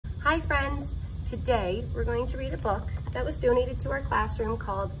Hi friends, today we're going to read a book that was donated to our classroom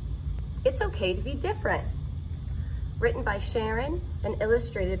called It's Okay to Be Different, written by Sharon and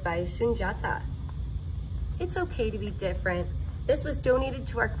illustrated by Sunjata. It's okay to be different. This was donated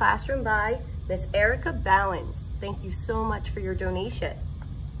to our classroom by Miss Erica Bowens. Thank you so much for your donation.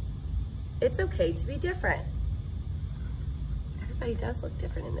 It's okay to be different. Everybody does look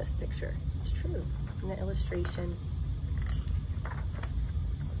different in this picture. It's true, in the illustration.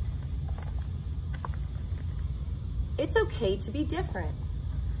 It's okay to be different.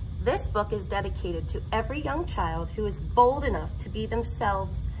 This book is dedicated to every young child who is bold enough to be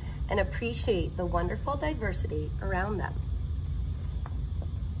themselves and appreciate the wonderful diversity around them.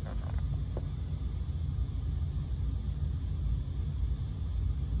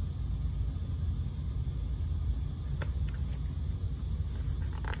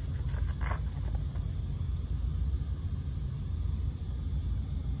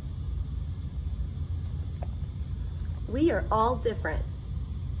 We are all different.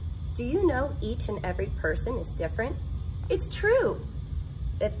 Do you know each and every person is different? It's true.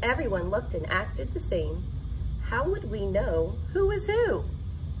 If everyone looked and acted the same, how would we know who was who?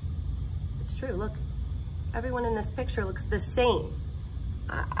 It's true, look, everyone in this picture looks the same.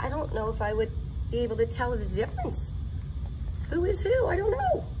 I don't know if I would be able to tell the difference. Who is who? I don't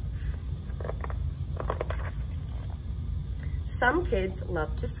know. Some kids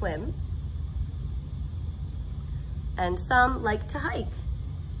love to swim, and some like to hike.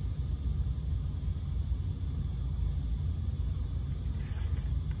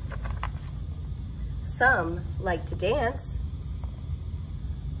 Some like to dance,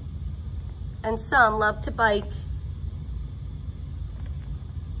 and some love to bike.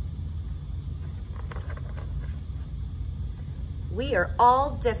 We are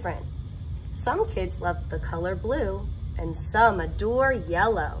all different. Some kids love the color blue, and some adore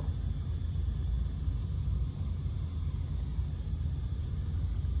yellow.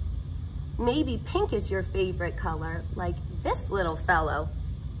 Maybe pink is your favorite color, like this little fellow.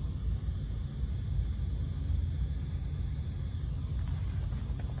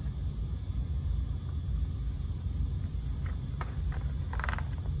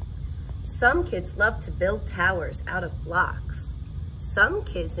 Some kids love to build towers out of blocks. Some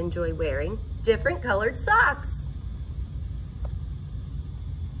kids enjoy wearing different colored socks.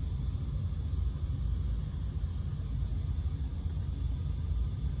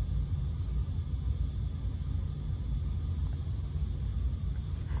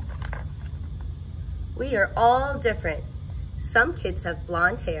 We are all different. Some kids have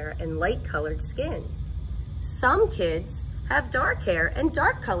blonde hair and light colored skin. Some kids have dark hair and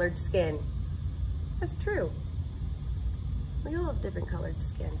dark colored skin. That's true. We all have different colored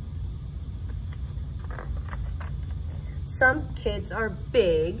skin. Some kids are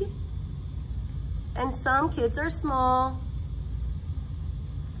big and some kids are small.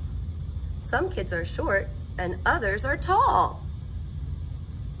 Some kids are short and others are tall.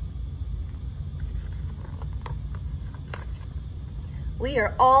 We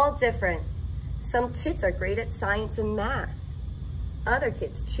are all different. Some kids are great at science and math. Other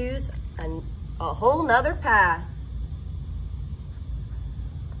kids choose a whole nother path.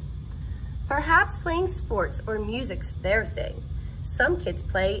 Perhaps playing sports or music's their thing. Some kids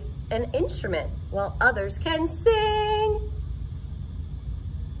play an instrument while others can sing.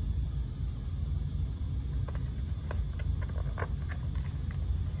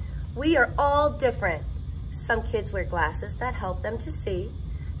 We are all different. Some kids wear glasses that help them to see.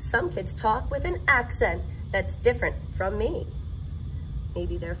 Some kids talk with an accent that's different from me.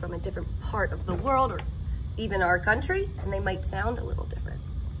 Maybe they're from a different part of the world or even our country, and they might sound a little different.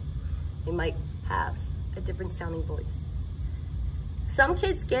 They might have a different sounding voice. Some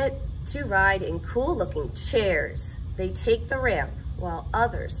kids get to ride in cool looking chairs. They take the ramp while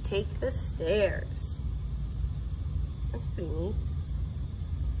others take the stairs. That's pretty neat.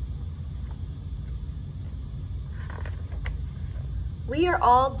 We are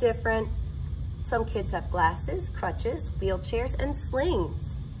all different. Some kids have glasses, crutches, wheelchairs, and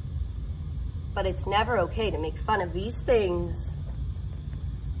slings. But it's never okay to make fun of these things.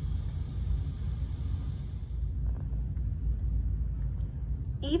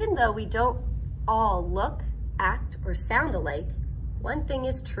 Even though we don't all look, act, or sound alike, one thing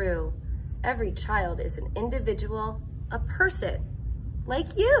is true. Every child is an individual, a person,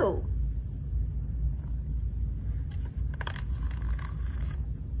 like you.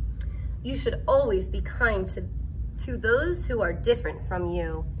 You should always be kind to those who are different from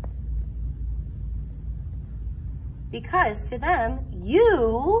you. Because to them,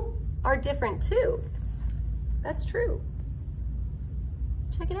 you are different too. That's true.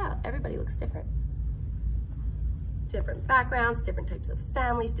 Check it out. Everybody looks different. Different backgrounds, different types of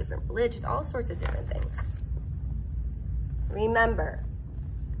families, different religions, all sorts of different things. Remember,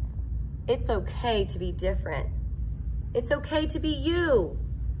 it's okay to be different. It's okay to be you.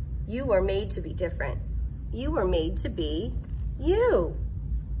 You were made to be different. You were made to be you.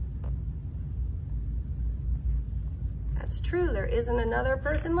 That's true. There isn't another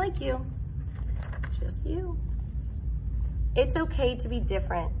person like you. Just you. It's okay to be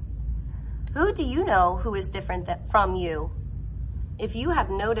different. Who do you know who is different from you? If you have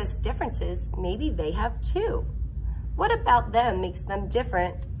noticed differences, maybe they have too. What about them makes them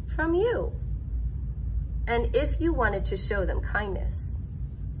different from you? And if you wanted to show them kindness,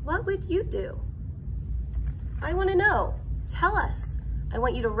 what would you do? I want to know. Tell us. I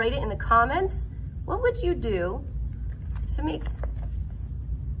want you to write it in the comments. What would you do to make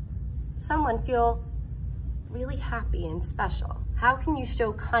someone feel really happy and special? How can you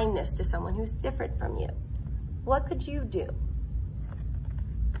show kindness to someone who's different from you? What could you do?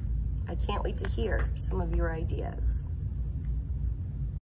 I can't wait to hear some of your ideas.